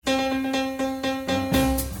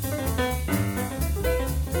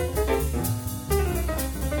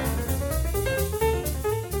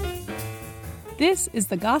This is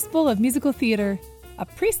the Gospel of Musical Theater, a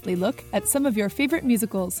priestly look at some of your favorite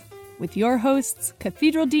musicals, with your hosts,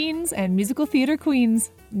 Cathedral Deans and Musical Theater Queens,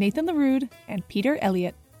 Nathan LaRude and Peter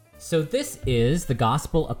Elliott. So this is the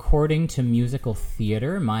Gospel According to Musical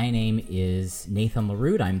Theater. My name is Nathan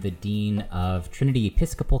LaRude. I'm the Dean of Trinity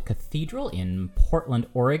Episcopal Cathedral in Portland,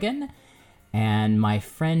 Oregon. And my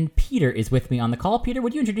friend Peter is with me on the call. Peter,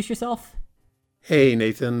 would you introduce yourself? Hey,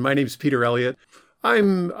 Nathan. My name's Peter Elliott.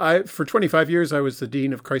 For 25 years, I was the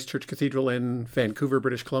Dean of Christ Church Cathedral in Vancouver,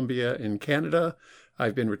 British Columbia in Canada.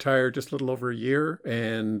 I've been retired just a little over a year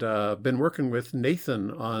and been working with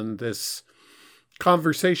Nathan on this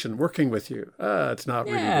conversation, working with you. It's not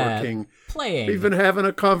really working. Playing. We've been having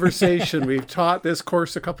a conversation. We've taught this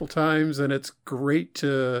course a couple times, and it's great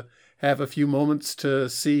to have a few moments to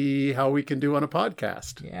see how we can do on a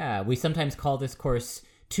podcast. Yeah, we sometimes call this course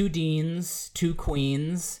Two Deans, Two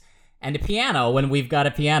Queens, and a piano when we've got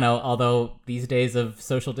a piano, although these days of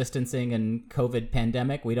social distancing and COVID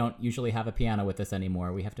pandemic, we don't usually have a piano with us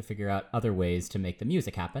anymore. We have to figure out other ways to make the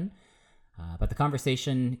music happen. But the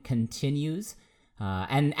conversation continues.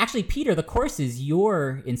 And actually, Peter, the course is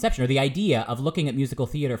your inception, or the idea of looking at musical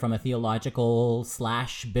theater from a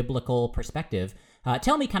theological/biblical perspective.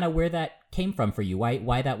 Tell me kind of where that came from for you,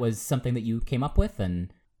 why that was something that you came up with,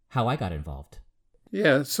 and how I got involved.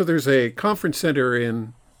 Yeah, so there's a conference center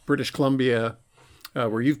in British Columbia,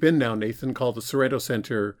 where you've been now, Nathan, called the Sorrento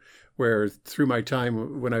Center, where through my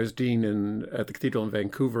time when I was dean at the Cathedral in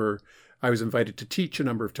Vancouver, I was invited to teach a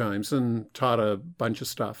number of times and taught a bunch of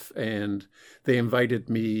stuff. And they invited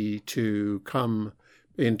me to come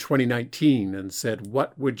in 2019 and said,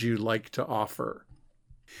 what would you like to offer?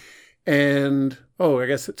 And, I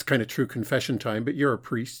guess it's kind of true confession time, but you're a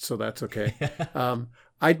priest, so that's okay.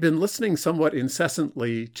 I'd been listening somewhat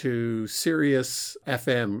incessantly to Sirius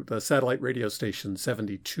FM, the satellite radio station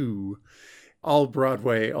 72, all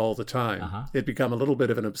Broadway all the time. Uh-huh. It'd become a little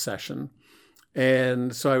bit of an obsession.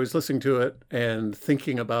 And so I was listening to it and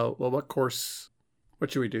thinking about, what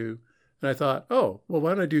should we do? And I thought,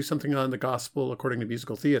 why don't I do something on the gospel according to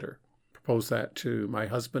musical theater? Proposed that to my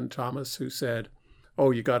husband, Thomas, who said,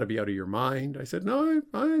 you got to be out of your mind. I said, no,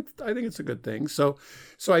 I think it's a good thing. So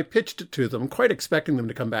I pitched it to them, quite expecting them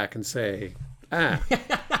to come back and say,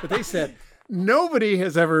 but they said, nobody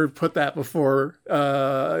has ever put that before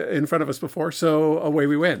in front of us before. So away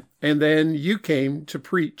we went. And then you came to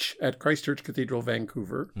preach at Christ Church Cathedral,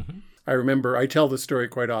 Vancouver. Mm-hmm. I remember, I tell this story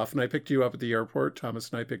quite often. I picked you up at the airport. Thomas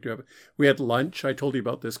and I picked you up. We had lunch. I told you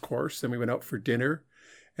about this course. Then we went out for dinner.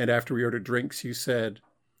 And after we ordered drinks, you said,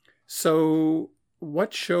 so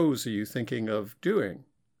what shows are you thinking of doing?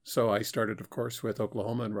 So I started, of course, with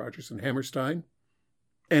Oklahoma and Rodgers and Hammerstein.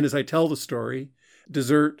 And as I tell the story,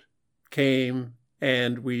 dessert came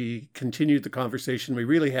and we continued the conversation. We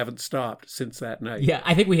really haven't stopped since that night. Yeah,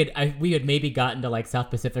 I think we had maybe gotten to like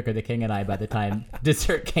South Pacific or The King and I by the time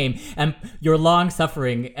dessert came. And your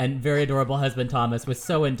long-suffering and very adorable husband, Thomas, was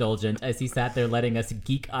so indulgent as he sat there letting us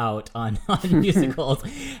geek out on musicals.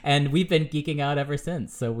 And we've been geeking out ever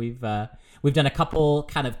since. So we've done a couple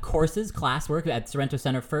kind of courses, classwork at Sorrento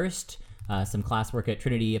Center first, some classwork at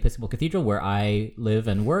Trinity Episcopal Cathedral, where I live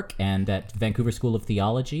and work, and at Vancouver School of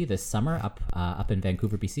Theology this summer up in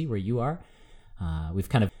Vancouver, BC, where you are. We've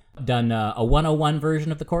kind of done a 101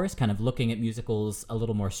 version of the course, kind of looking at musicals a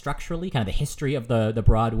little more structurally, kind of the history of the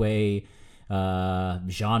Broadway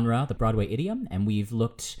genre, the Broadway idiom, and we've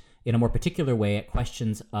looked in a more particular way at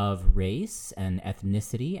questions of race and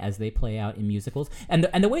ethnicity as they play out in musicals. And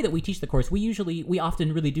the way that we teach the course, we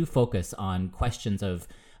often really do focus on questions of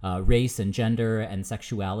race and gender and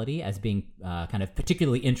sexuality as being kind of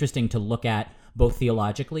particularly interesting to look at both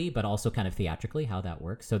theologically, but also kind of theatrically, how that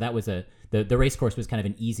works. So that was the race course was kind of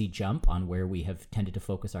an easy jump on where we have tended to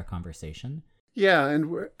focus our conversation. Yeah,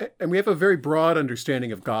 and we have a very broad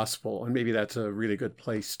understanding of gospel, and maybe that's a really good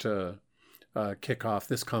place to kick off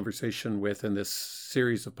this conversation with in this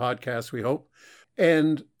series of podcasts, we hope.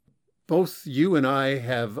 And both you and I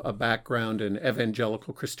have a background in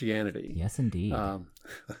evangelical Christianity. Yes, indeed.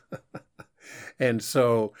 And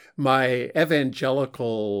so my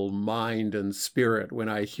evangelical mind and spirit, when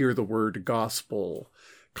I hear the word gospel,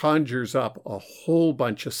 conjures up a whole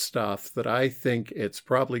bunch of stuff that I think it's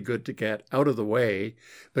probably good to get out of the way,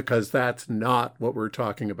 because that's not what we're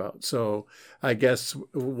talking about. So I guess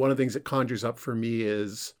one of the things it conjures up for me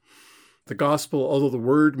is the gospel, although the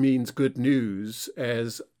word means good news,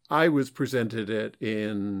 as I was presented it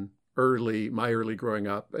in my early growing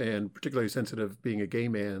up, and particularly sensitive being a gay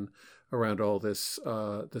man around all this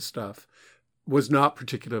stuff, was not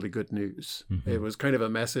particularly good news. Mm-hmm. It was kind of a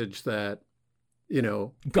message that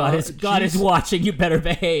God is watching, you better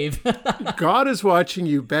behave. God is watching,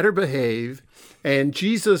 you better behave. And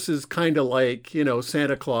Jesus is kind of like,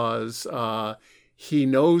 Santa Claus. He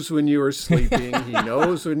knows when you are sleeping. He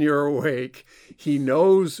knows when you're awake. He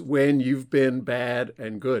knows when you've been bad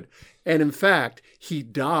and good. And in fact, he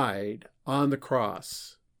died on the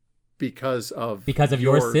cross because of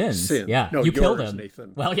your sins. Yeah, no, you killed him,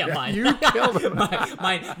 Nathan. Well, yeah, mine. You killed him.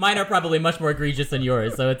 mine are probably much more egregious than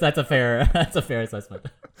yours. So that's a fair assessment.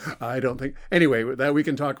 I don't think. Anyway, that we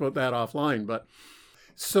can talk about that offline. But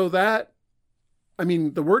so that,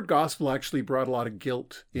 the word gospel actually brought a lot of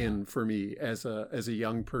guilt in for me as a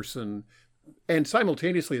young person. And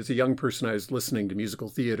simultaneously, as a young person, I was listening to musical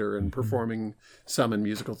theater and performing some in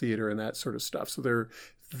musical theater and that sort of stuff. So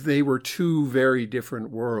they were two very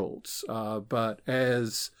different worlds. But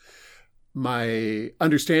as my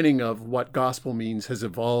understanding of what gospel means has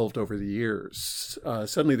evolved over the years,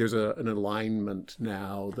 suddenly there's an alignment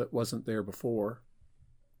now that wasn't there before.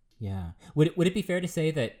 Yeah. Would it be fair to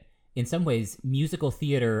say that in some ways, musical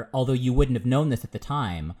theater, although you wouldn't have known this at the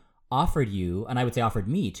time, offered you, and I would say offered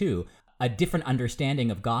me too, a different understanding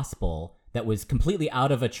of gospel that was completely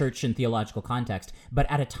out of a church and theological context, but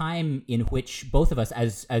at a time in which both of us,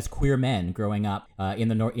 as queer men growing up in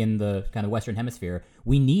the kind of Western Hemisphere,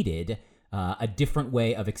 we needed a different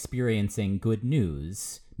way of experiencing good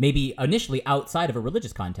news. Maybe initially outside of a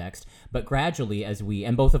religious context, but gradually as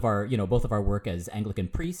both of our work as Anglican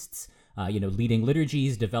priests, leading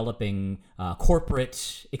liturgies, developing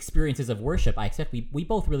corporate experiences of worship, I accept we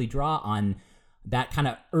both really draw on that kind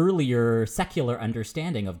of earlier secular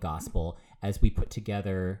understanding of gospel as we put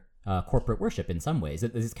together corporate worship in some ways.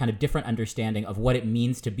 This kind of different understanding of what it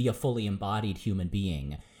means to be a fully embodied human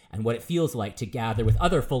being and what it feels like to gather with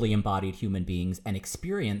other fully embodied human beings and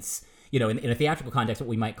experience, in a theatrical context, what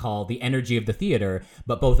we might call the energy of the theater.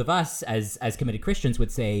 But both of us as committed Christians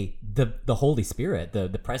would say the Holy Spirit, the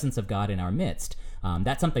presence of God in our midst.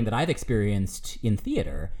 That's something that I've experienced in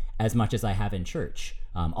theater as much as I have in church.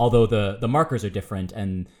 Although the markers are different,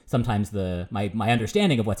 and sometimes my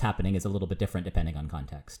understanding of what's happening is a little bit different depending on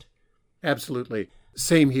context. Absolutely.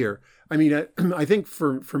 Same here. I think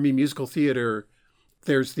for me, musical theater,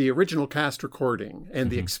 there's the original cast recording and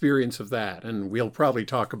the experience of that. And we'll probably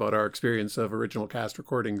talk about our experience of original cast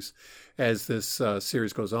recordings as this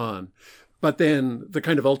series goes on. But then the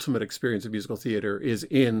kind of ultimate experience of musical theater is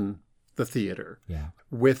in the theater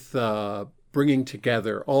with bringing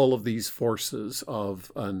together all of these forces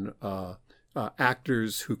of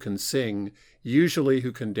actors who can sing, usually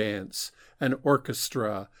who can dance, an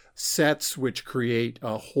orchestra, sets which create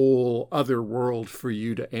a whole other world for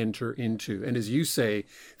you to enter into. And as you say,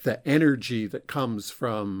 the energy that comes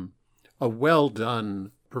from a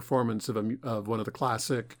well-done performance of one of the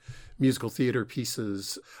classic musical theater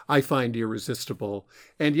pieces, I find irresistible.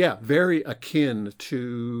 And very akin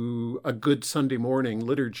to a good Sunday morning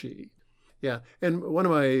liturgy. Yeah, and one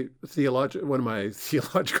of my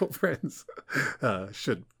theological friends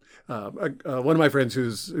one of my friends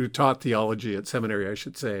who taught theology at seminary, I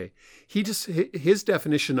should say, his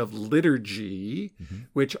definition of liturgy,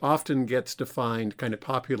 which often gets defined kind of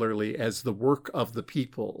popularly as the work of the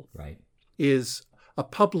people, right, is a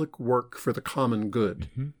public work for the common good.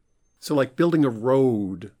 So like building a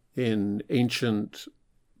road in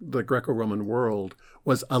the Greco-Roman world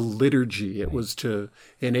was a liturgy. It was to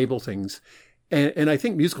enable things. And I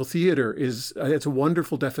think musical theater it's a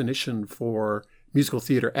wonderful definition for musical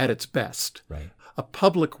theater at its best. Right. A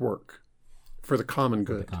public work for the common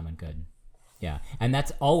good. The common good. Yeah. And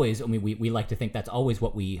that's always, we like to think that's always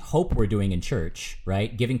what we hope we're doing in church,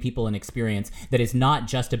 right? Giving people an experience that is not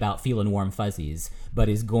just about feeling warm fuzzies, but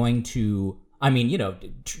is going to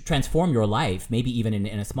transform your life, maybe even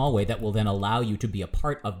in a small way that will then allow you to be a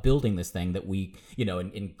part of building this thing that we,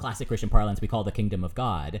 in classic Christian parlance, we call the kingdom of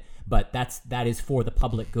God. But that is for the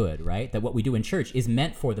public good, right? That what we do in church is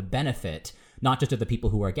meant for the benefit, not just of the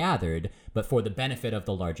people who are gathered, but for the benefit of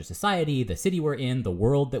the larger society, the city we're in, the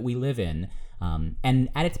world that we live in. And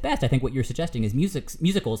at its best, I think what you're suggesting is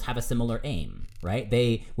musicals have a similar aim, right?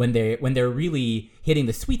 When they're really hitting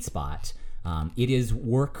the sweet spot, it is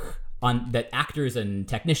work that actors and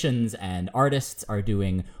technicians and artists are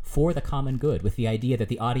doing for the common good, with the idea that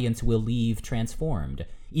the audience will leave transformed,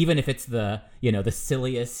 even if it's the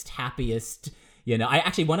silliest, happiest. I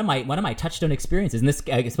actually one of my touchstone experiences, and this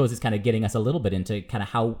I suppose is kind of getting us a little bit into kind of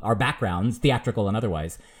how our backgrounds, theatrical and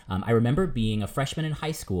otherwise. I remember being a freshman in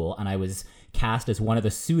high school, and I was cast as one of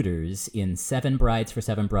the suitors in Seven Brides for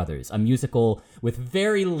Seven Brothers, a musical with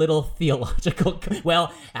very little theological,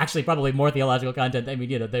 well, actually probably more theological content. I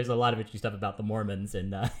mean, there's a lot of interesting stuff about the Mormons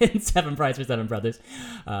in Seven Brides for Seven Brothers.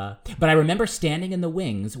 But I remember standing in the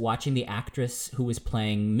wings watching the actress who was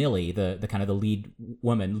playing Millie, the kind of the lead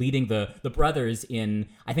woman, leading the brothers in,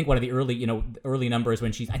 I think, one of the early numbers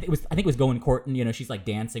when I think it was Going Courtin', she's like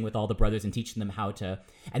dancing with all the brothers and teaching them how to,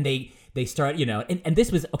 and they start, and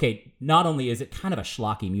this was, okay, not only is it kind of a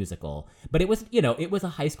schlocky musical, but it was, it was a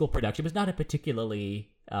high school production. It was not a particularly,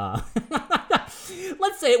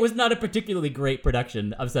 let's say it was not a particularly great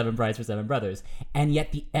production of Seven Brides for Seven Brothers. And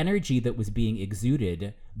yet the energy that was being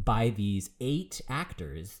exuded by these 8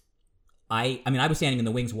 actors, I was standing in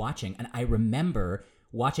the wings watching, and I remember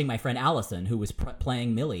watching my friend Allison, who was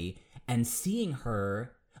playing Millie, and seeing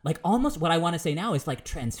her, like, almost what I want to say now is like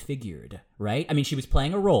transfigured, right? I mean, she was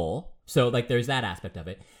playing a role, so like there's that aspect of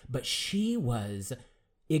it, but she was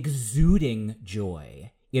exuding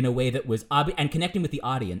joy in a way that was and connecting with the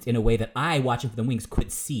audience in a way that I, watching from the wings,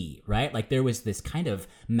 could see, right? Like there was this kind of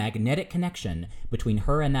magnetic connection between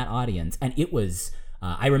her and that audience, and it was,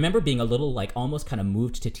 I remember being a little, like, almost kind of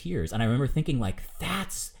moved to tears, and I remember thinking,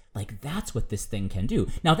 that's what this thing can do.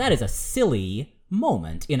 Now, that is a silly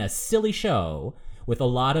moment in a silly show with a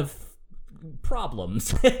lot of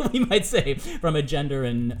problems, we might say, from a gender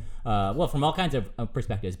and, from all kinds of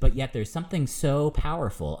perspectives. But yet there's something so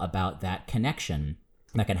powerful about that connection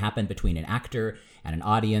that can happen between an actor and an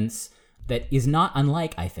audience that is not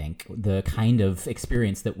unlike, I think, the kind of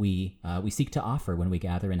experience that we seek to offer when we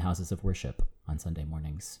gather in houses of worship on Sunday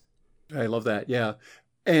mornings. I love that, yeah.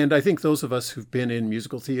 And I think those of us who've been in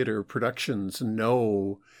musical theater productions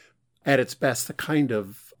know at its best the kind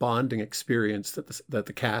of bonding experience that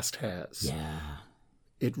the cast has. Yeah.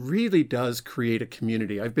 It really does create a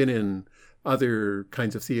community. I've been in other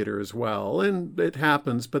kinds of theater as well, and it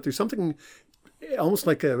happens, but there's something almost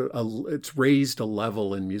like it's raised a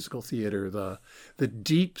level in musical theater, the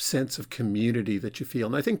deep sense of community that you feel.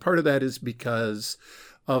 And I think part of that is because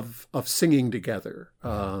of singing together.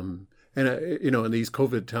 And, in these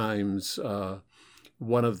COVID times,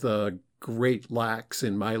 one of the great lacks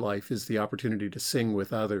in my life is the opportunity to sing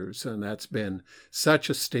with others. And that's been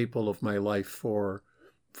such a staple of my life for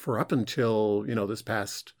up until, this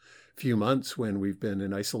past few months when we've been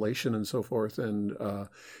in isolation and so forth, and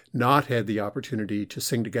not had the opportunity to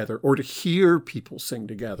sing together or to hear people sing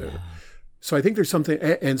together. Yeah. So I think there's something,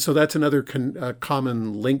 and so that's another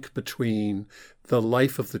common link between the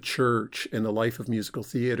life of the church and the life of musical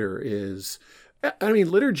theater is,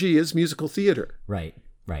 liturgy is musical theater. Right.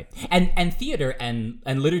 And theater and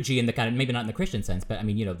liturgy in the kind of, maybe not in the Christian sense, but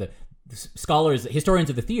the historians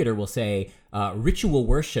of the theater will say ritual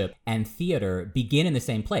worship and theater begin in the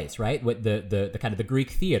same place, right? What the kind of the Greek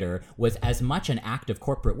theater was as much an act of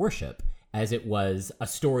corporate worship as it was a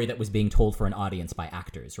story that was being told for an audience by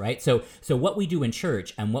actors, right? So what we do in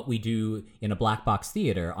church and what we do in a black box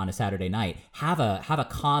theater on a Saturday night have a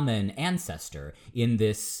common ancestor in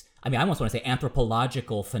this, I almost want to say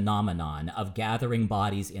anthropological phenomenon of gathering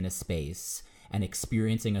bodies in a space and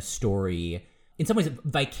experiencing a story in some ways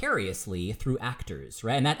vicariously through actors,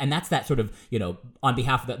 right? And that's that sort of, on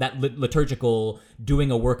behalf of that liturgical doing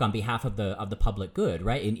a work on behalf of the public good,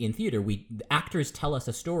 right? In theater, actors tell us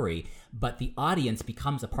a story, but the audience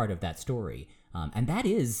becomes a part of that story. And that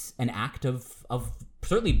is an act of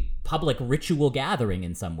certainly public ritual gathering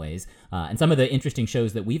in some ways. And some of the interesting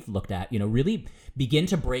shows that we've looked at, really begin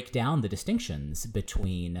to break down the distinctions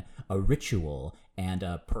between a ritual and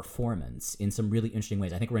a performance in some really interesting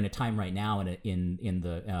ways. I think we're in a time right now in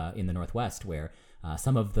the Northwest where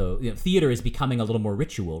some of the theater is becoming a little more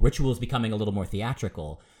ritual. Ritual is becoming a little more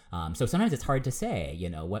theatrical. So sometimes it's hard to say,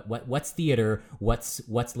 what's theater,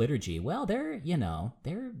 what's liturgy. Well,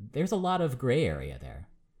 there's a lot of gray area there.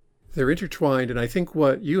 They're intertwined, and I think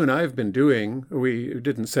what you and I have been doing, we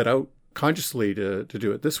didn't set out consciously to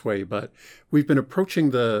do it this way, but we've been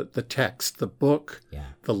approaching the text, the book,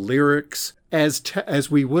 the lyrics,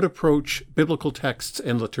 as we would approach biblical texts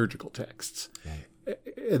and liturgical texts. Right.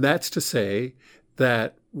 And that's to say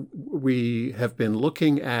that we have been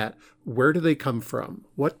looking at where do they come from?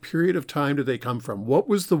 What period of time do they come from? What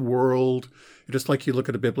was the world? Just like you look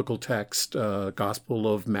at a biblical text,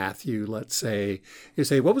 Gospel of Matthew, let's say, you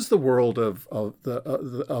say, what was the world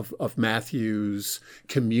of Matthew's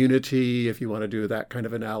community, if you want to do that kind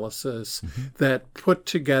of analysis, that put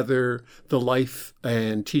together the life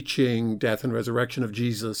and teaching, death and resurrection of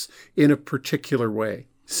Jesus in a particular way?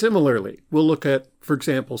 Similarly, we'll look at for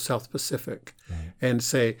example, South Pacific, and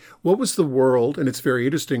say, what was the world, and it's a very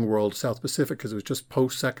interesting world, South Pacific, because it was just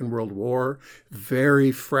post-Second World War,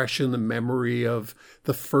 very fresh in the memory of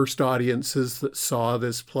the first audiences that saw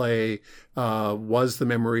this play, was the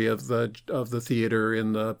memory of the theater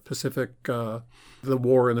in the Pacific, the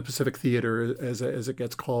war in the Pacific Theater, as it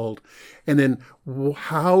gets called. And then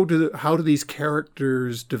how do these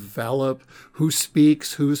characters develop? Who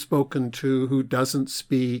speaks? Who's spoken to? Who doesn't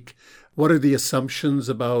speak? What are the assumptions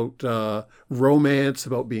about romance,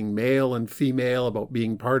 about being male and female, about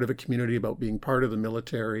being part of a community, about being part of the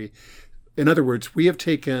military? In other words, we have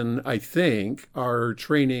taken, I think, our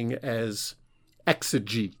training as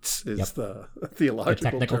exegetes is the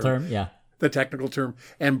theological technical term, yeah. The technical term,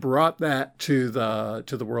 and brought that to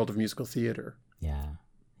the world of musical theater.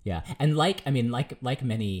 Yeah. And like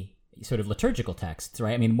many sort of liturgical texts,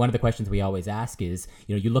 right? I mean, one of the questions we always ask is,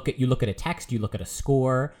 you look at a text, you look at a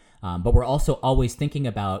score, but we're also always thinking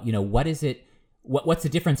about, what's the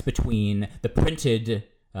difference between the printed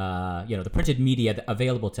the printed media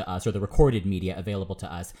available to us, or the recorded media available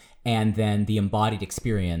to us, and then the embodied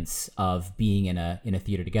experience of being in a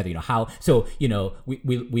theater together.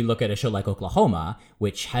 We look at a show like Oklahoma,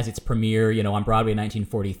 which has its premiere, on Broadway in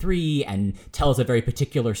 1943, and tells a very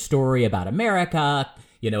particular story about America,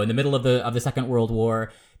 in the middle of the Second World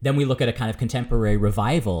War. Then we look at a kind of contemporary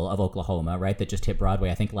revival of Oklahoma, right, that just hit Broadway,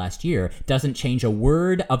 I think, last year. Doesn't change a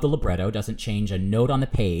word of the libretto, doesn't change a note on the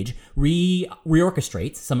page,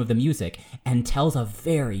 reorchestrates some of the music, and tells a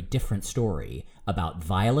very different story about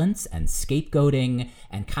violence and scapegoating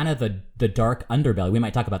and kind of the dark underbelly. We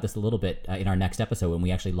might talk about this a little bit in our next episode when we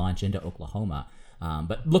actually launch into Oklahoma.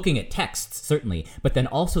 But looking at texts, certainly, but then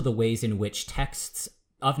also the ways in which texts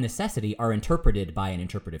of necessity are interpreted by an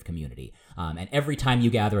interpretive community. And every time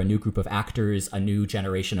you gather a new group of actors, a new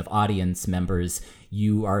generation of audience members,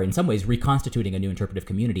 you are in some ways reconstituting a new interpretive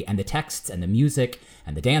community. And the texts and the music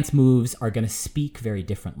and the dance moves are going to speak very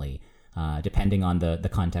differently, depending on the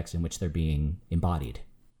context in which they're being embodied.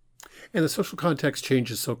 And the social context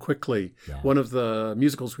changes so quickly. Yeah. One of the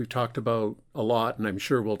musicals we've talked about a lot, and I'm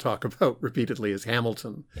sure we'll talk about repeatedly, is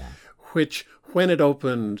Hamilton, which, when it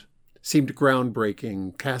opened, seemed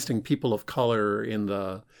groundbreaking, casting people of color in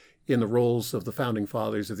the roles of the founding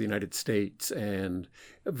fathers of the United States, and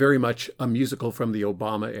very much a musical from the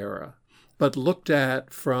Obama era. But looked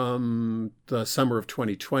at from the summer of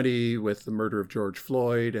 2020 with the murder of George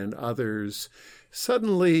Floyd and others,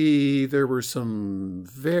 suddenly there were some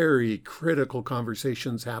very critical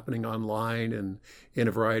conversations happening online and in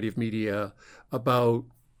a variety of media about,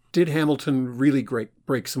 did Hamilton really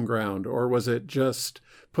break some ground, or was it just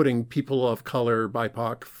putting people of color,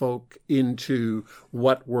 BIPOC folk, into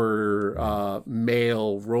what were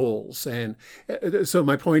male roles? And so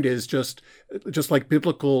my point is, just like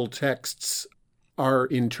biblical texts are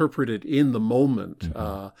interpreted in the moment,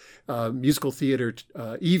 musical theater,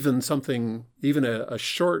 even a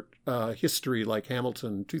short history like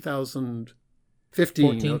Hamilton,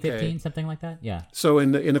 2015, 15, something like that. Yeah. So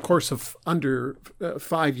in the course of under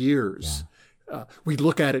 5 years, we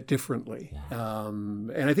look at it differently. Yeah.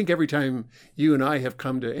 And I think every time you and I have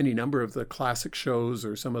come to any number of the classic shows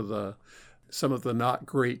or some of the not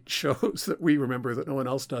great shows that we remember that no one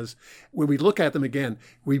else does, when we look at them again,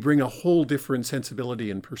 we bring a whole different sensibility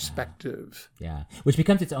and perspective. Yeah. Which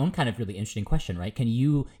becomes its own kind of really interesting question, right? Can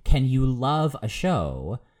you love a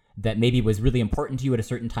show that maybe was really important to you at a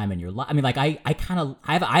certain time in your life? I mean, like I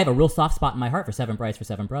have a real soft spot in my heart for Seven Brides for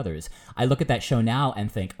Seven Brothers. I look at that show now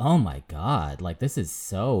and think, oh my God, like this is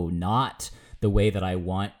so not the way that I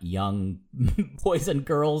want young boys and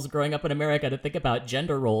girls growing up in America to think about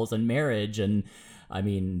gender roles and marriage and, I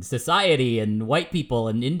mean, society and white people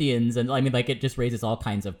and Indians. And I mean, like, it just raises all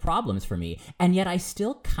kinds of problems for me. And yet I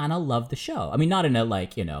still kind of love the show. I mean, not in a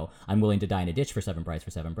like, I'm willing to die in a ditch for Seven Brides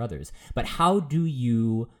for Seven Brothers. But how do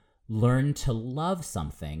you learn to love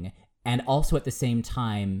something and also at the same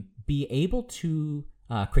time be able to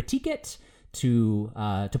critique it, to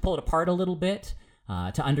pull it apart a little bit,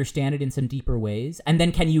 to understand it in some deeper ways? And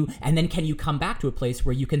then can you come back to a place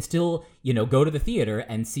where you can still, go to the theater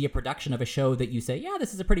and see a production of a show that you say, yeah,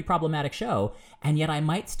 this is a pretty problematic show, and yet I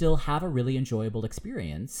might still have a really enjoyable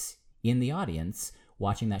experience in the audience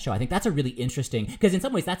watching that show. I think that's a really interesting, because in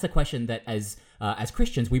some ways that's a question that as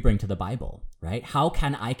Christians we bring to the Bible, right? How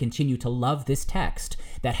can I continue to love this text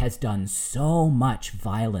that has done so much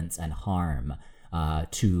violence and harm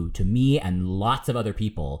to me and lots of other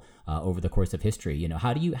people over the course of history?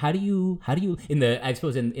 How do you in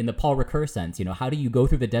the Paul Ricoeur sense, how do you go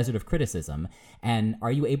through the desert of criticism, and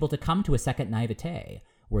are you able to come to a second naivete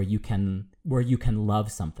where you can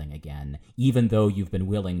love something again, even though you've been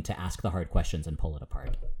willing to ask the hard questions and pull it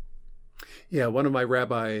apart. Yeah, one of my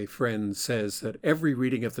rabbi friends says that every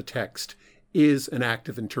reading of the text is an act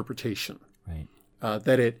of interpretation. Right.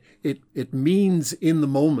 That it means in the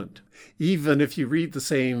moment. Even if you read the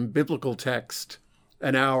same biblical text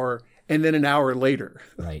an hour and then an hour later,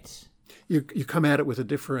 right, you come at it with a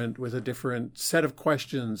different set of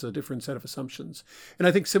questions, a different set of assumptions. And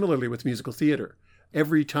I think similarly with musical theater,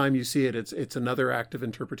 every time you see it, it's another act of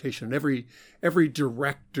interpretation. Every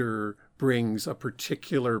director brings a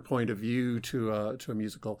particular point of view to a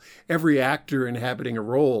musical. Every actor inhabiting a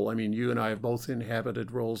role. I mean, you and I have both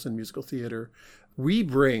inhabited roles in musical theater. We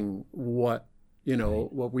bring what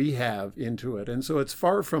we have into it. And so it's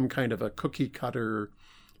far from kind of a cookie cutter.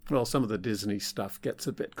 Well, some of the Disney stuff gets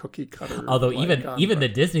a bit cookie cutter. Although even the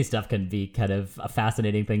Disney stuff can be kind of a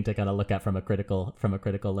fascinating thing to kind of look at from a critical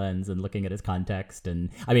lens and looking at its context. And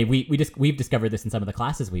I mean, we've discovered this in some of the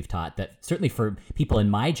classes we've taught, that certainly for people in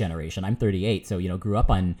my generation, I'm 38, so grew up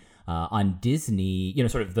on Disney,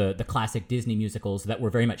 sort of the classic Disney musicals that were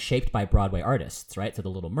very much shaped by Broadway artists, right? So The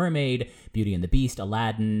Little Mermaid, Beauty and the Beast,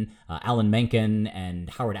 Aladdin, Alan Menken, and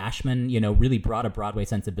Howard Ashman, really brought a Broadway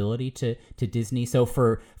sensibility to Disney. So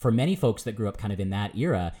for many folks that grew up kind of in that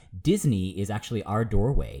era, Disney is actually our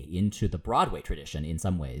doorway into the Broadway tradition in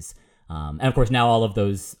some ways. And of course, now all of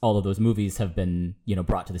those movies have been,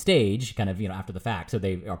 brought to the stage kind of, after the fact. So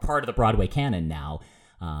they are part of the Broadway canon now.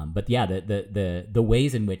 But yeah, the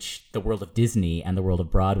ways in which the world of Disney and the world of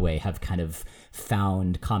Broadway have kind of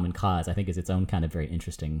found common cause, I think, is its own kind of very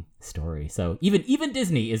interesting story. So even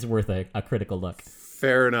Disney is worth a critical look.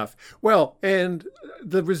 Fair enough. Well, and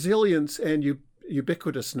the resilience and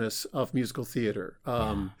ubiquitousness of musical theater.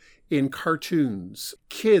 In cartoons,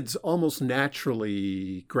 kids almost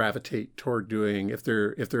naturally gravitate toward doing, if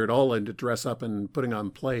they're at all into dress up and putting on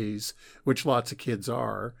plays, which lots of kids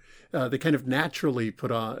are, they kind of naturally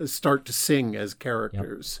start to sing as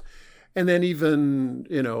characters. Yep. And then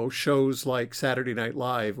even, shows like Saturday Night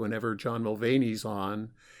Live, whenever John Mulvaney's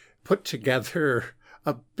on, put together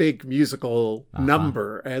a big musical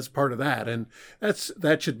number as part of that. And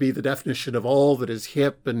that should be the definition of all that is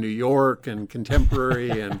hip and New York and contemporary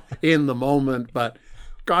and in the moment. But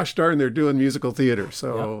gosh darn, they're doing musical theater.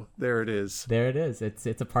 So There it is. There it is.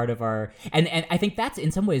 It's a part of our, and I think that's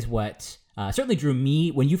in some ways what certainly drew me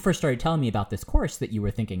when you first started telling me about this course that you were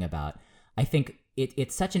thinking about. I think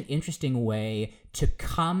it's such an interesting way to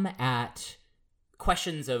come at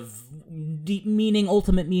questions of deep meaning,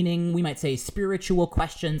 ultimate meaning, we might say spiritual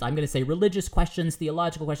questions, I'm going to say religious questions,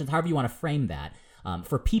 theological questions, however you want to frame that.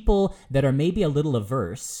 For people that are maybe a little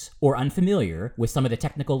averse or unfamiliar with some of the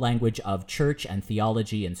technical language of church and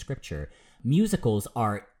theology and scripture, musicals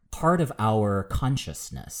are part of our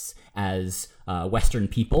consciousness as Western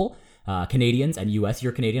people. Canadians and U.S.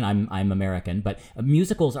 You're Canadian, I'm American, but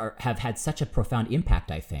musicals have had such a profound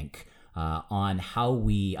impact, I think, on how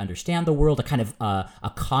we understand the world, a kind of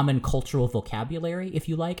a common cultural vocabulary, if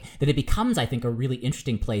you like, that it becomes, I think, a really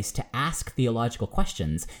interesting place to ask theological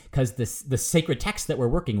questions, because the sacred text that we're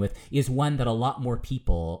working with is one that a lot more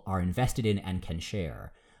people are invested in and can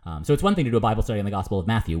share. So it's one thing to do a Bible study on the Gospel of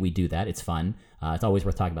Matthew. We do that. It's fun. It's always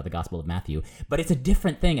worth talking about the Gospel of Matthew. But it's a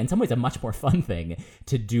different thing, in some ways a much more fun thing,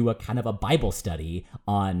 to do a kind of a Bible study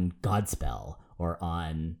on Godspell or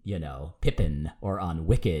on, Pippin or on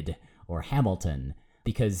Wicked or Hamilton,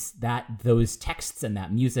 because those texts and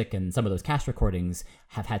that music and some of those cast recordings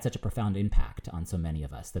have had such a profound impact on so many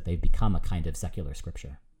of us that they've become a kind of secular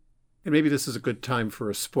scripture. And maybe this is a good time for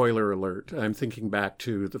a spoiler alert. I'm thinking back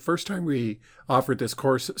to the first time we offered this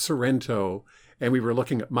course at Sorrento, and we were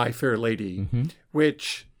looking at My Fair Lady,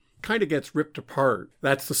 which kind of gets ripped apart.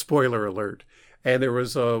 That's the spoiler alert. And there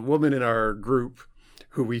was a woman in our group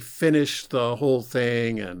who we finished the whole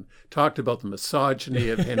thing and talked about the misogyny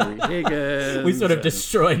of Henry Higgins. We sort of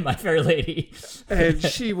destroyed My Fair Lady. And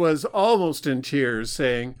she was almost in tears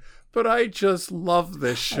saying, but I just love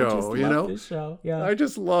this show, This show. Yeah. I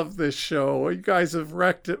just love this show. You guys have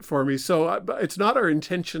wrecked it for me. So it's not our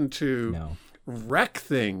intention to wreck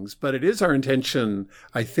things, but it is our intention,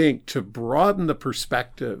 I think, to broaden the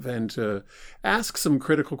perspective and to ask some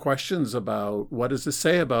critical questions about what does this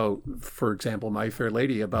say about, for example, My Fair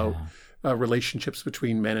Lady, about relationships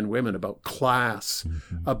between men and women, about class,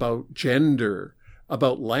 about gender,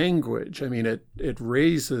 about language. I mean, it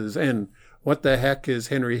raises, and what the heck is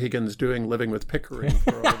Henry Higgins doing living with Pickering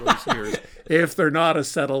for all those years? If they're not a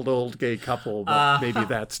settled old gay couple, but maybe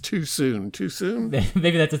that's too soon. Too soon?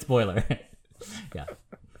 Maybe that's a spoiler. Yeah.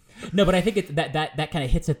 No, but I think that kind of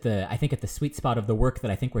hits at the sweet spot of the work that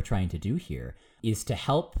I think we're trying to do here, is to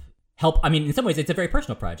help help. I mean, in some ways, it's a very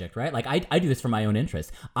personal project, right? Like I do this for my own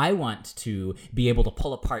interest. I want to be able to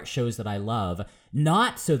pull apart shows that I love,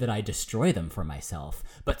 not so that I destroy them for myself,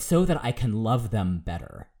 but so that I can love them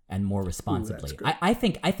better and more responsibly. Ooh, I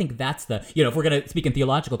think that's the, if we're going to speak in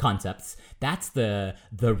theological concepts, that's the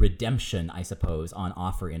redemption, I suppose, on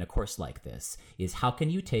offer in a course like this, is how can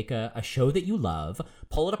you take a show that you love,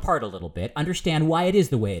 pull it apart a little bit, understand why it is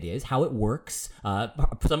the way it is, how it works.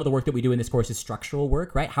 Some of the work that we do in this course is structural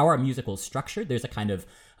work, right? How are musicals structured? There's a kind of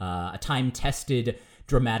a time-tested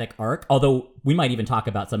dramatic arc, although we might even talk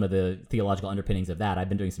about some of the theological underpinnings of that. I've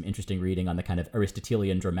been doing some interesting reading on the kind of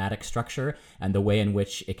Aristotelian dramatic structure and the way in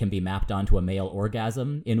which it can be mapped onto a male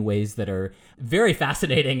orgasm in ways that are very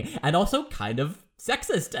fascinating and also kind of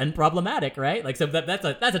sexist and problematic, right? Like, so that's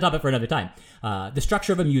a topic for another time. The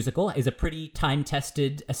structure of a musical is a pretty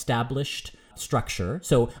time-tested, established structure.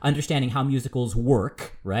 So understanding how musicals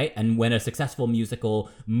work, right? And when a successful musical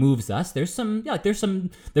moves us, there's some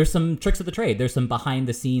tricks of the trade. There's some behind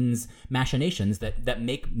the scenes machinations that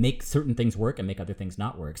make certain things work and make other things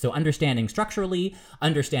not work. So understanding structurally,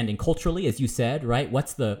 understanding culturally, as you said, right?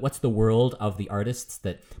 What's the world of the artists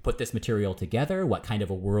that put this material together? What kind of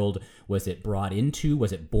a world was it brought into?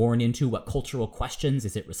 Was it born into? What cultural questions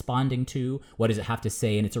is it responding to? What does it have to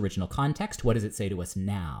say in its original context? What does it say to us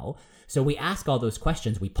now? So we ask all those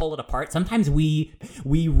questions, we pull it apart. Sometimes we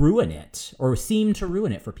ruin it or seem to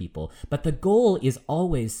ruin it for people. But the goal is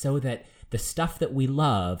always so that the stuff that we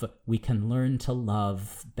love, we can learn to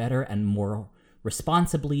love better and more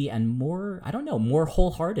responsibly and more, more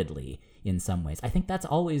wholeheartedly in some ways. I think that's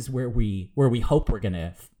always where we hope we're going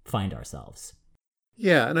to find ourselves.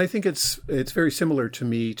 Yeah, and I think it's very similar to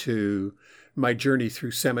me to my journey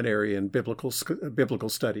through seminary and biblical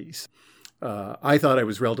studies. I thought I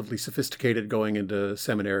was relatively sophisticated going into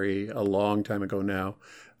seminary a long time ago now,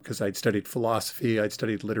 because I'd studied philosophy, I'd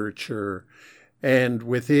studied literature, and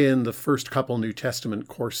within the first couple New Testament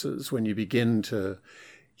courses, when you begin to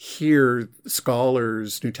hear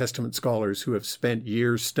scholars, New Testament scholars who have spent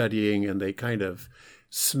years studying, and they kind of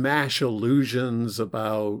smash illusions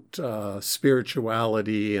about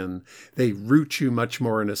spirituality, and they root you much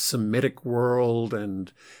more in a Semitic world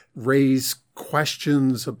and raise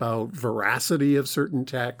questions about veracity of certain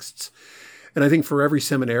texts. And I think for every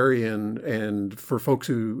seminarian and for folks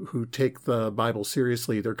who take the Bible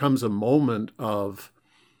seriously, there comes a moment of,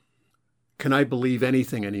 can I believe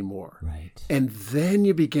anything anymore? Right. And then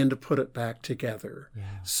you begin to put it back together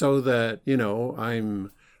so that,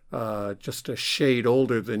 I'm just a shade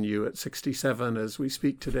older than you at 67 as we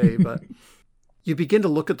speak today, but you begin to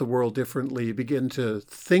look at the world differently. You begin to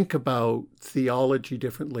think about theology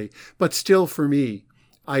differently. But still, for me,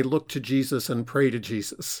 I look to Jesus and pray to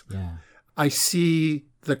Jesus. Yeah. I see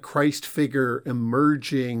the Christ figure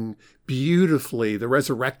emerging beautifully, the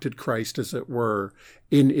resurrected Christ, as it were,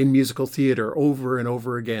 in musical theater over and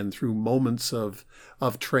over again through moments of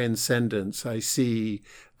transcendence. I see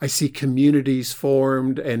communities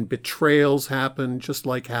formed and betrayals happen just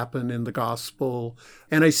like happen in the gospel.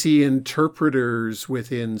 And I see interpreters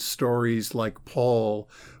within stories like Paul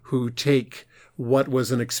who take what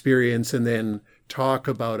was an experience and then talk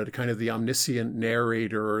about it, kind of the omniscient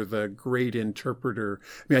narrator or the great interpreter.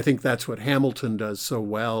 I mean, I think that's what Hamilton does so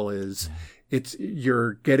well is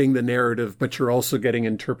you're getting the narrative, but you're also getting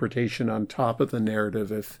interpretation on top of the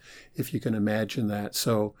narrative, if you can imagine that.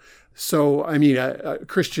 So I mean,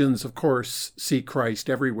 Christians, of course, see Christ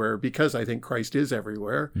everywhere because I think Christ is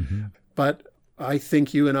everywhere. Mm-hmm. But I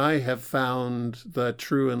think you and I have found the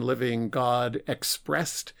true and living God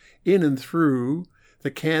expressed in and through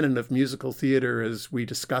the canon of musical theater as we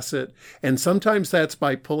discuss it. And sometimes that's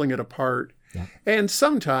by pulling it apart. Yeah. And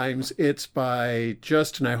sometimes it's by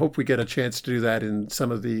and I hope we get a chance to do that in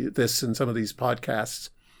some of these podcasts,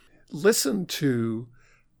 listen to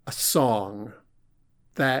a song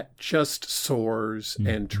that just soars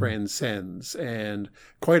and transcends. And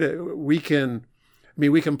we can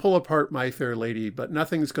pull apart My Fair Lady, but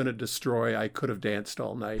nothing's going to destroy I Could Have Danced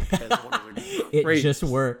All Night. As one of the it just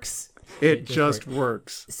works. It just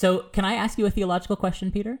works. So can I ask you a theological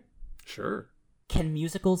question, Peter? Sure. Can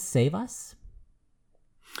musicals save us?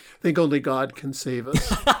 I think only God can save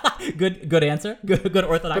us. Good answer. Good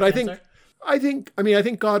orthodox answer. I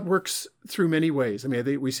think God works through many ways. I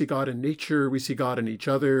mean, we see God in nature. We see God in each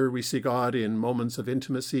other. We see God in moments of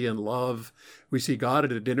intimacy and love. We see God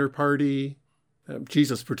at a dinner party.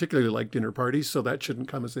 Jesus particularly liked dinner parties, so that shouldn't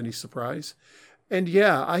come as any surprise. And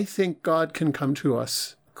yeah, I think God can come to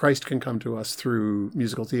us. Christ can come to us through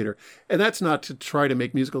musical theater. And that's not to try to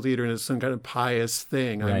make musical theater into some kind of pious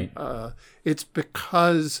thing. Right. It's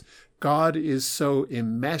because God is so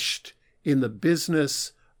enmeshed in the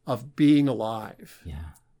business of being alive. Yeah.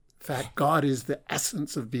 In fact, God is the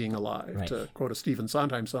essence of being alive, Right. to quote a Stephen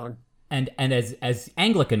Sondheim song. And as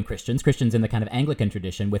Anglican Christians in the kind of Anglican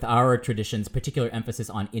tradition, with our tradition's particular emphasis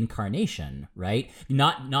on incarnation, right?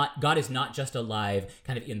 Not God is not just alive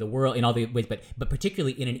kind of in the world in all the ways, but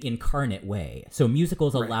particularly in an incarnate way. So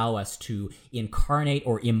musicals allow us to incarnate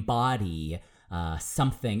or embody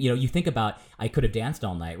something. You think about I Could Have Danced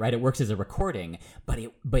All Night, right? It works as a recording, but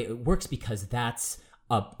it works because that's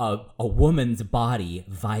a woman's body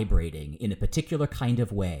vibrating in a particular kind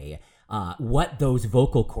of way. What those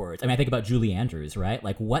vocal cords, I think about Julie Andrews, right?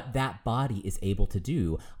 Like what that body is able to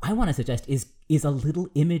do, I want to suggest is a little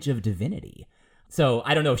image of divinity. So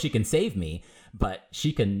I don't know if she can save me, but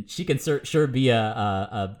she can sure be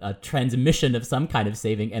a transmission of some kind of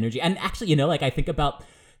saving energy. And actually, I think about,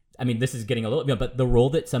 this is getting a little, but the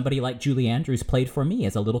role that somebody like Julie Andrews played for me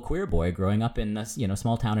as a little queer boy growing up in this,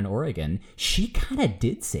 small town in Oregon, she kind of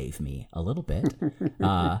did save me a little bit.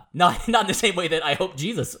 Not in the same way that I hope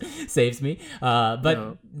Jesus saves me.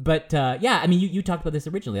 Yeah, you talked about this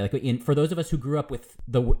originally, like for those of us who grew up with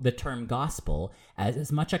the term gospel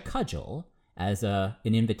as much a cudgel as an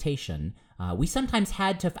invitation. We sometimes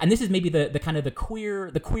had to, and this is maybe the kind of the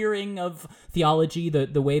queering of theology,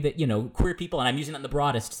 the way that, queer people, and I'm using that in the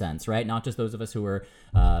broadest sense, right? Not just those of us who are,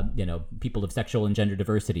 people of sexual and gender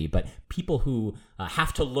diversity, but people who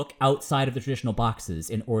have to look outside of the traditional boxes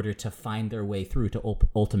in order to find their way through to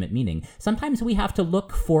ultimate meaning. Sometimes we have to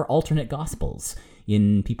look for alternate gospels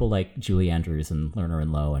in people like Julie Andrews and Lerner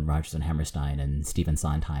and Lowe and Rodgers and Hammerstein and Stephen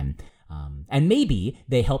Sondheim. And maybe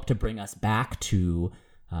they help to bring us back to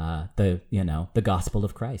the gospel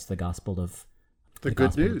of Christ, the gospel of the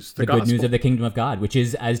good news, the good news of the kingdom of God, which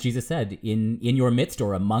is, as Jesus said, in your midst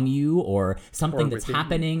or among you, or something that's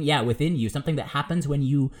happening, within you, something that happens when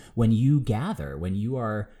you gather, when you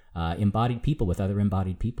are embodied people with other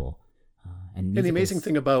embodied people. And the amazing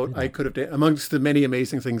thing about amongst the many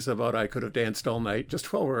amazing things about I Could Have Danced All Night,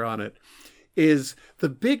 just while we're on it, is the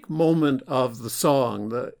big moment of the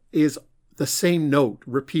song is the same note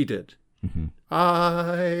repeated. Mm-hmm.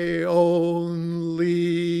 I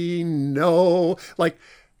only know, like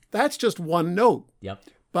that's just one note. Yep.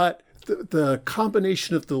 But the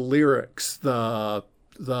combination of the lyrics, the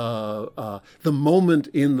moment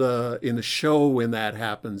in the show when that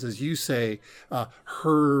happens, as you say,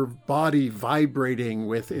 her body vibrating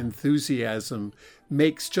with enthusiasm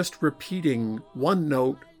makes just repeating one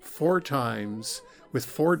note 4 times with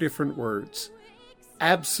 4 different words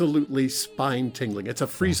absolutely spine tingling. It's a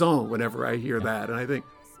frisson whenever I hear that, and I think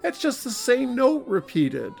it's just the same note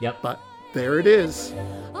repeated. Yep. But there it is.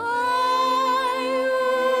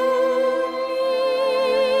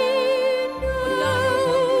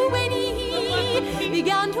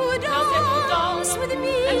 Began to dance with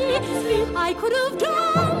me. I could have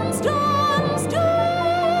danced. I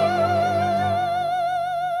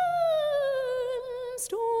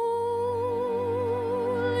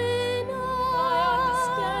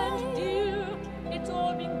understand, dear. It's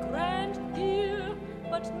all been grand, dear.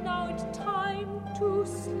 But now it's time to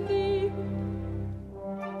sleep.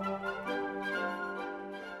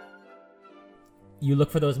 You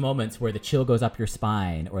look for those moments where the chill goes up your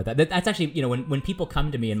spine, or that's actually, when people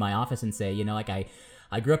come to me in my office and say, like I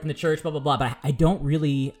grew up in the church, blah, blah, blah, but I don't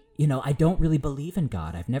really, I don't really believe in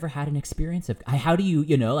God. I've never had an experience of, how do you,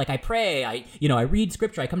 I pray, I read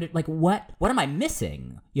scripture, I come to, what am I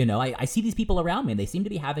missing? I see these people around me and they seem to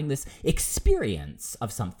be having this experience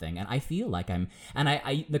of something, and I feel like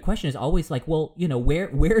the question is always well,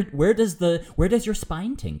 where does your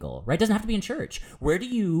spine tingle, right? It doesn't have to be in church. Where do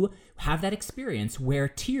you have that experience where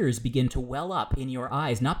tears begin to well up in your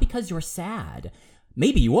eyes, not because you're sad?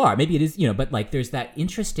 Maybe you are, maybe it is, but there's that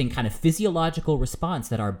interesting kind of physiological response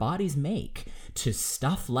that our bodies make to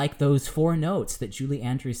stuff like those 4 notes that Julie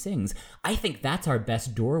Andrews sings. I think that's our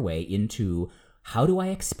best doorway into how do I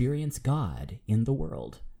experience God in the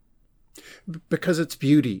world? Because it's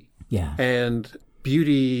beauty. Yeah. And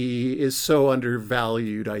beauty is so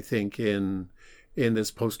undervalued, I think, in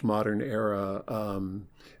this postmodern era.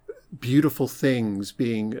 Beautiful things,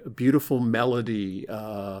 being beautiful melody,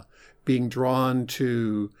 being drawn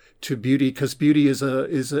to beauty, because beauty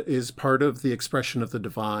is part of the expression of the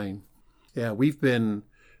divine. Yeah, we've been,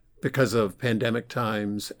 because of pandemic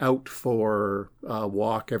times, out for a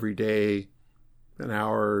walk every day, an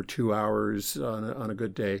hour, 2 hours on a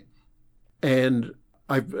good day. And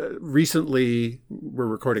I've recently, we're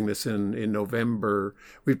recording this in November,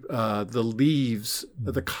 the leaves,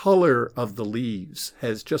 the color of the leaves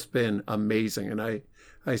has just been amazing. And I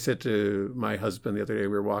said to my husband the other day, we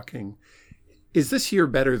were walking, is this year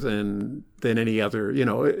better than any other? You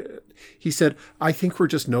know, he said, I think we're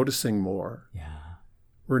just noticing more. Yeah.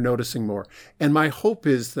 We're noticing more. And my hope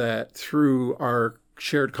is that through our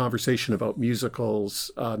shared conversation about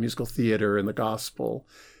musicals, musical theater and the gospel,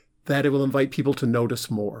 that it will invite people to notice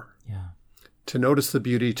more. Yeah. To notice the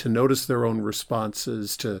beauty, to notice their own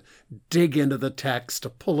responses, to dig into the text, to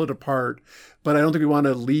pull it apart. But I don't think we want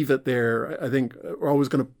to leave it there. I think we're always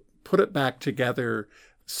going to put it back together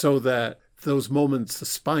so that those moments, the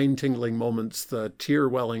spine-tingling moments, the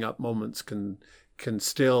tear-welling up moments can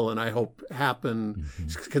still, and I hope happen,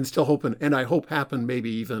 can still happen, and I hope happen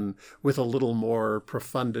maybe even with a little more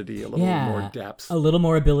profundity, a little more depth. A little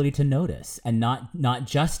more ability to notice and not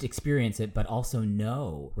just experience it, but also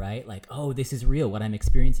know, right? Like, oh, this is real. What I'm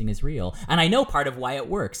experiencing is real. And I know part of why it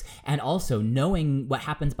works. And also knowing what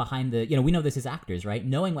happens behind the, we know this as actors, right?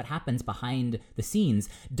 Knowing what happens behind the scenes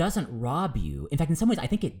doesn't rob you. In fact, in some ways, I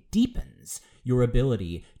think it deepens your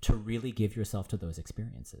ability to really give yourself to those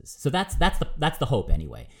experiences. So that's the hope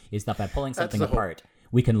anyway, is that by pulling something apart,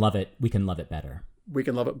 we can love it better. We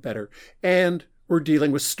can love it better. And we're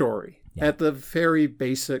dealing with story. Yeah. At the very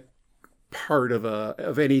basic part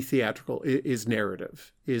of any theatrical is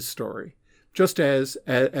narrative, is story. Just as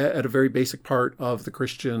at a very basic part of the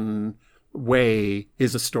Christian way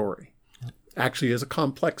is a story. Actually is a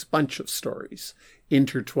complex bunch of stories,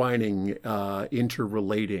 intertwining,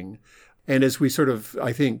 interrelating. And as we sort of,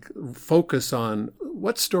 I think, focus on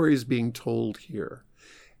what story is being told here,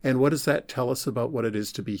 and what does that tell us about what it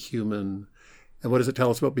is to be human, and what does it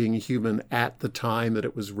tell us about being human at the time that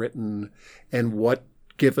it was written, and what,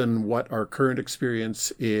 given what our current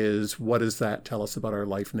experience is, what does that tell us about our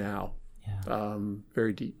life now? Yeah.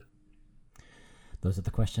 Very deep. Those are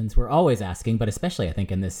the questions we're always asking, but especially I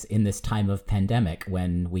think in this time of pandemic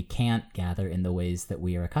when we can't gather in the ways that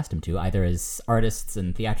we are accustomed to, either as artists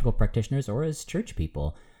and theatrical practitioners or as church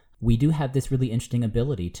people, we do have this really interesting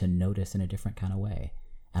ability to notice in a different kind of way.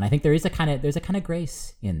 And I think there's a kind of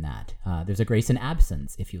grace in that. There's a grace in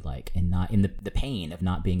absence, if you like, and not in the pain of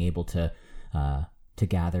not being able to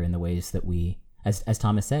gather in the ways that we, as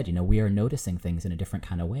Thomas said, we are noticing things in a different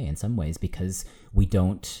kind of way in some ways because we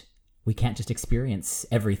can't just experience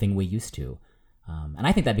everything we used to. And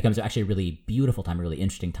I think that becomes actually a really beautiful time, a really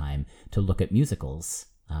interesting time to look at musicals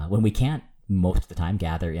when we can't most of the time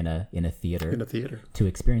gather in a theater to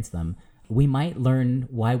experience them. We might learn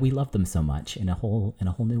why we love them so much in a whole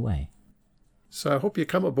new way. So I hope you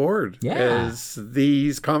come aboard as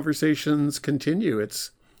these conversations continue. It's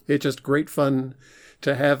just great fun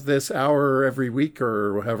to have this hour every week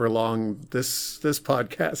or however long this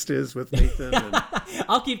podcast is with Nathan. And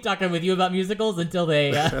I'll keep talking with you about musicals until they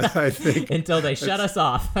until they shut us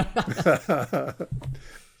off.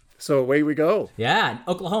 So away we go. Yeah,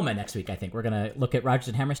 Oklahoma next week. I think we're gonna look at Rodgers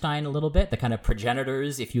and Hammerstein a little bit, the kind of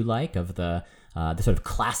progenitors, if you like, of the sort of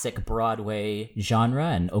classic Broadway genre,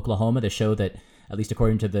 and Oklahoma, the show that, at least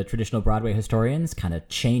according to the traditional Broadway historians, kind of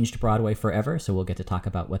changed Broadway forever. So we'll get to talk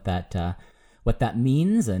about what that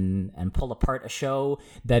means and pull apart a show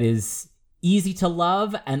that is easy to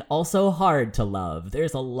love and also hard to love.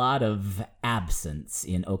 There's a lot of absence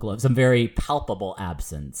in Oklahoma, some very palpable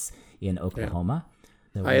absence in Oklahoma. Yeah.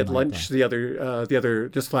 So I had lunch the other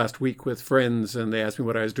just last week with friends, and they asked me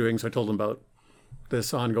what I was doing, so I told them about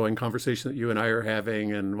this ongoing conversation that you and I are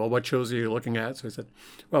having, and what shows are you looking at? So I said,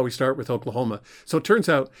 well, we start with Oklahoma. So it turns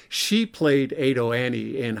out she played Ado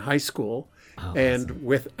Annie in high school. And awesome.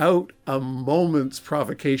 Without a moment's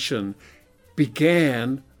provocation,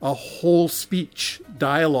 began a whole speech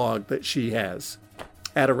dialogue that she has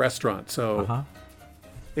at a restaurant. So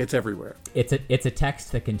it's everywhere. It's a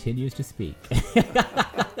text that continues to speak.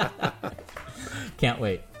 Can't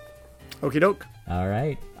wait. Okie doke. All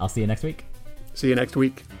right. I'll see you next week. See you next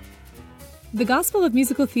week. The Gospel of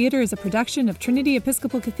Musical Theater is a production of Trinity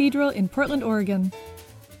Episcopal Cathedral in Portland, Oregon.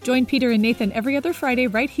 Join Peter and Nathan every other Friday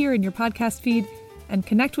right here in your podcast feed, and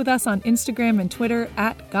connect with us on Instagram and Twitter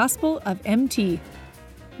at Gospel of MT.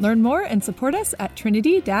 Learn more and support us at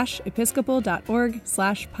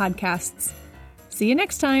trinity-episcopal.org/podcasts. See you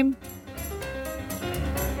next time.